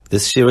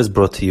This year is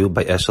brought to you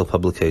by Eshel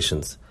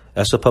Publications.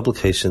 Eshel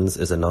Publications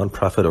is a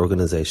non-profit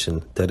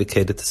organization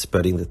dedicated to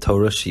spreading the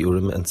Torah,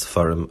 Shiurim, and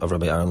Sefarim of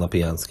Rabbi Aaron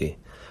Lapiansky.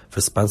 For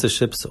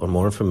sponsorships or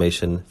more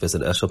information,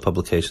 visit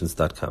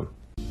eshelpublications.com.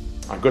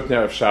 Good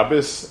Erev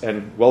Shabbos,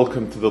 and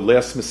welcome to the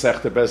last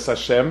Meseches Be'ez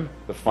Hashem,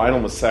 the final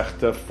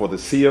Meseches for the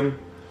Siyum.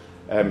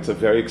 It's a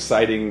very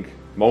exciting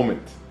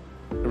moment.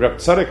 Reb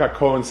Chazaka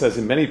Cohen says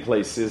in many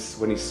places,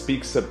 when he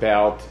speaks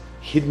about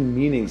hidden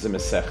meanings in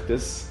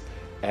Meseches,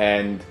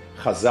 and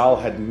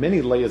Chazal had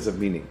many layers of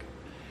meaning.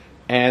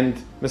 And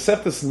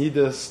Meseches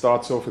Niddah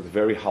starts off with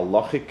very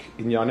halachic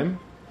inyanim,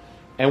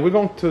 and we're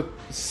going to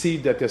see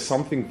that there's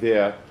something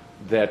there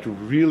that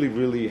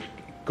really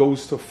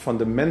goes to a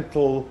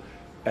fundamental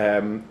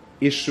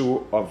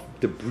issue of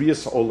the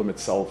Brias Olam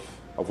itself,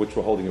 of which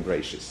we're holding a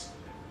Bereishis.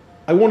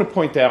 I want to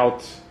point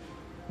out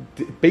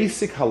the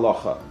basic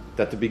halacha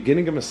that the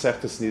beginning of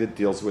Meseches Niddah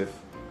deals with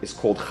is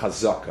called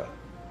Chazaka.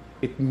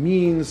 It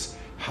means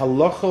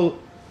halacha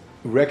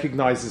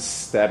recognizes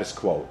status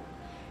quo.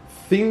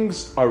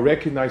 Things are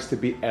recognized to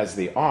be as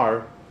they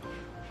are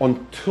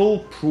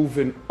until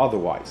proven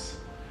otherwise.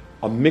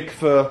 A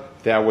mikveh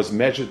that was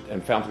measured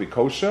and found to be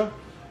kosher,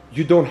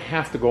 you don't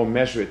have to go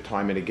measure it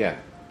time and again.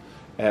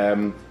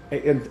 And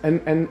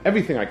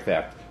everything like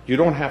that. You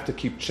don't have to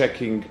keep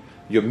checking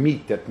your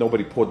meat that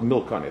nobody poured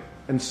milk on it,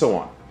 and so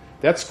on.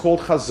 That's called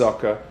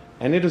Chazaka,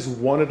 and it is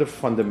one of the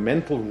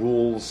fundamental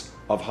rules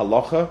of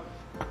halacha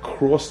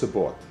across the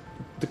board.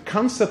 The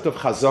concept of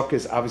Chazaka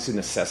is obviously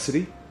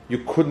necessity. You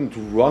couldn't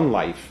run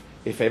life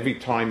if every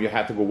time you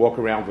had to go walk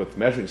around with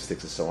measuring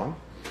sticks and so on.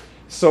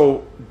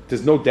 So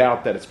there's no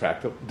doubt that it's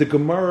practical. The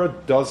Gemara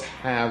does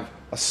have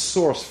a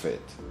source for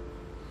it.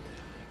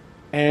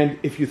 And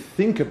if you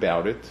think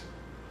about it,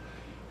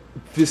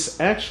 this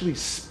actually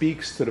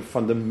speaks to the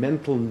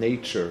fundamental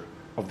nature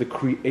of the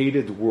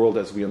created world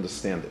as we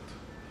understand it.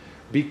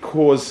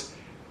 Because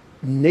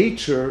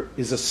nature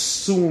is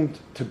assumed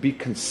to be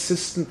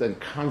consistent and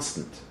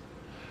constant.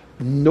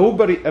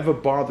 Nobody ever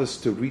bothers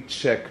to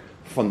recheck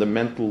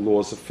fundamental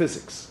laws of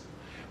physics.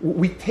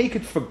 We take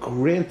it for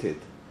granted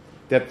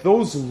that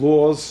those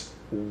laws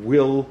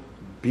will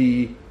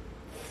be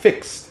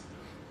fixed.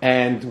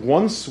 And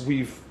once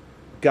we've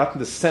gotten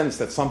the sense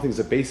that something's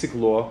a basic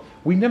law,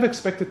 we never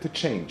expect it to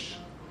change.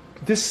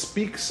 This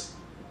speaks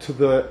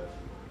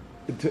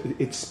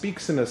it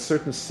speaks in a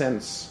certain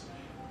sense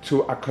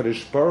to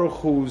HaKadosh Baruch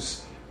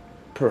Hu's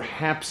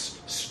perhaps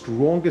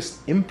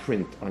strongest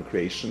imprint on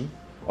creation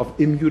of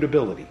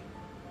immutability.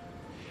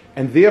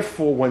 And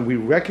therefore, when we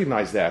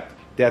recognize that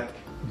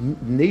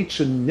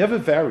nature never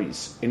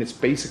varies in its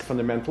basic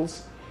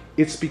fundamentals,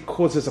 it's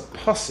because there's a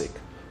pasuk,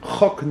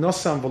 chok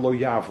nosam v'lo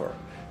yavar.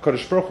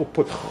 Kadosh Baruch Hu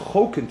put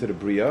chok into the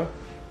bria,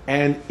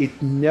 and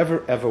it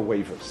never ever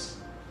wavers.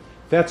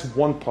 That's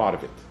one part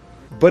of it.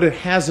 But it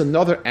has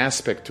another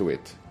aspect to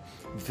it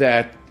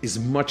that is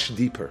much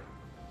deeper.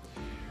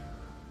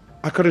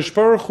 HaKadosh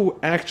Baruch Hu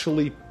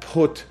actually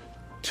put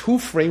two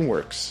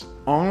frameworks,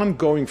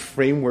 ongoing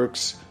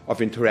frameworks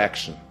of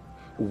interaction.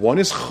 One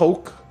is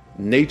chok,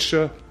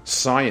 nature,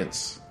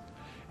 science.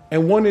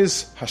 And one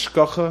is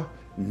hashgacha,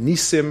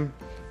 nisim,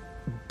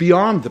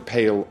 beyond the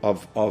pale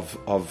of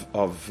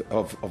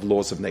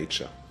laws of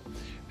nature.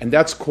 And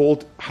that's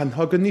called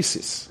hanhaga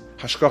nisis,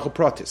 hashgacha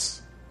pratis.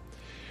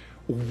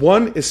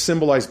 One is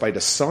symbolized by the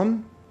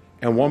sun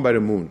and one by the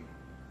moon.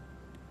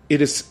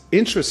 It is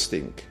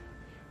interesting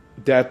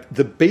that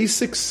the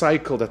basic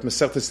cycle that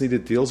Meseches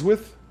Niddah deals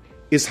with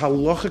is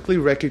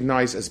halachically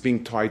recognized as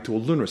being tied to a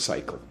lunar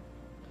cycle.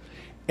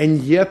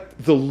 And yet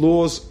the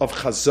laws of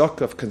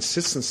Chazaka, of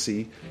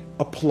consistency,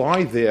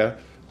 apply there.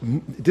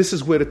 This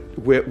is where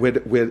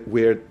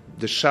the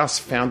Shas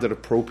found it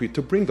appropriate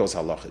to bring those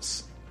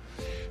halachas.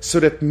 So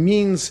that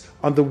means,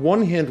 on the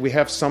one hand, we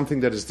have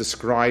something that is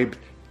described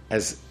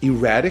as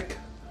erratic,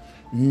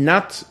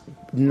 not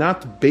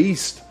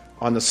based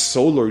on a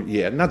solar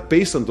year, not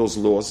based on those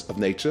laws of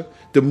nature.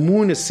 The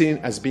moon is seen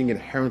as being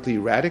inherently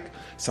erratic,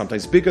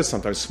 sometimes bigger,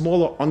 sometimes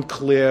smaller,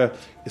 unclear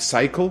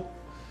cycle.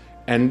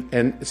 And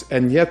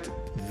yet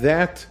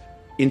that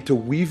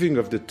interweaving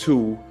of the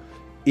two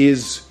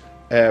is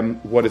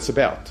what it's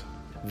about.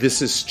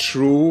 This is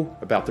true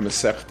about the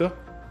Masechta.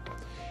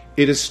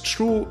 It is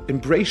true in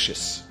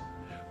Bereishis.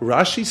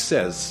 Rashi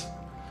says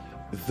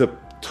the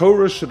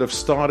Torah should have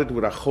started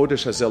with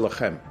Achodesh Hazeh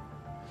Lachem,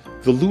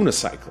 the lunar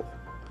cycle.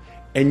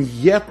 And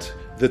yet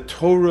the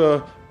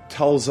Torah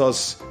tells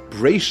us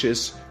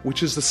Bereishis,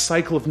 which is the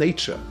cycle of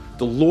nature,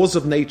 the laws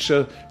of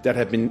nature that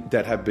have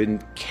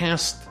been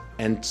cast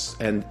and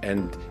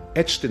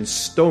etched in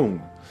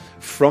stone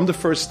from the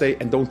first day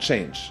and don't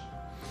change.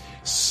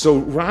 So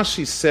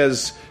Rashi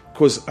says,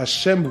 because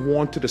Hashem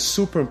wanted to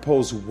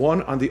superimpose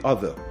one on the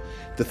other,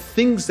 the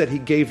things that He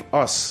gave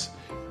us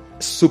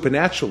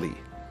supernaturally,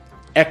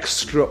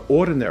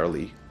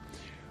 extraordinarily,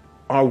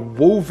 are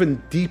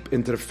woven deep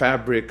into the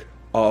fabric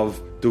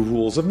of the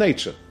rules of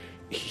nature.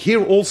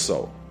 Here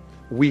also,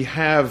 we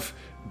have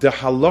the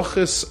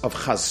halachas of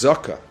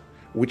Chazaka,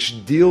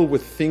 which deal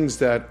with things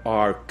that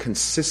are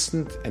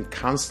consistent and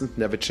constant,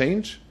 never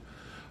change,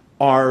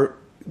 are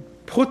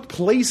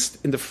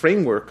placed in the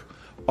framework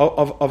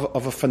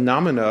of a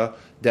phenomena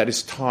that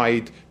is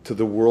tied to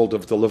the world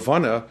of the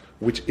Levana,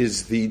 which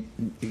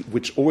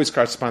always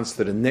corresponds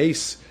to the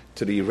Nes,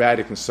 to the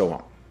erratic, and so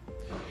on.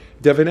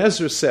 Devin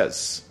Ezra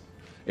says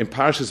in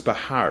Parshas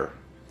Bahar,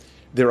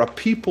 there are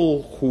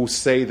people who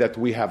say that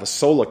we have a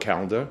solar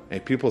calendar,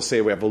 and people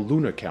say we have a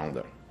lunar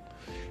calendar.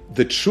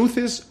 The truth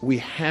is, we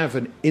have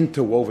an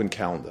interwoven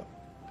calendar.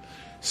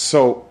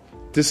 So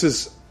this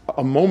is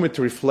a moment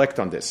to reflect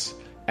on this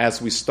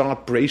as we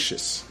start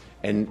Bereshis,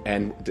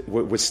 and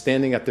we're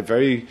standing at the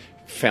very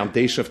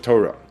foundation of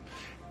Torah.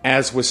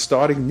 As we're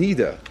starting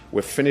Niddah,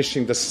 we're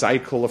finishing the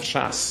cycle of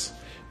Shas.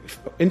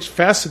 It's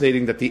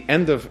fascinating that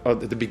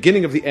the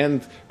beginning of the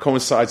end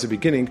coincides with the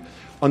beginning.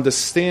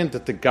 Understand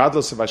that the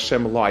godless of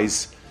Hashem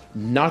lies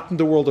not in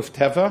the world of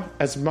Teva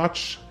as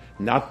much,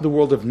 not in the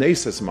world of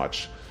Nes as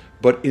much,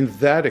 but in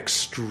that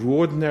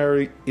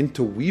extraordinary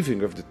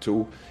interweaving of the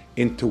two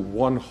into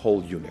one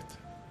whole unit.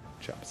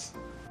 Shabbos.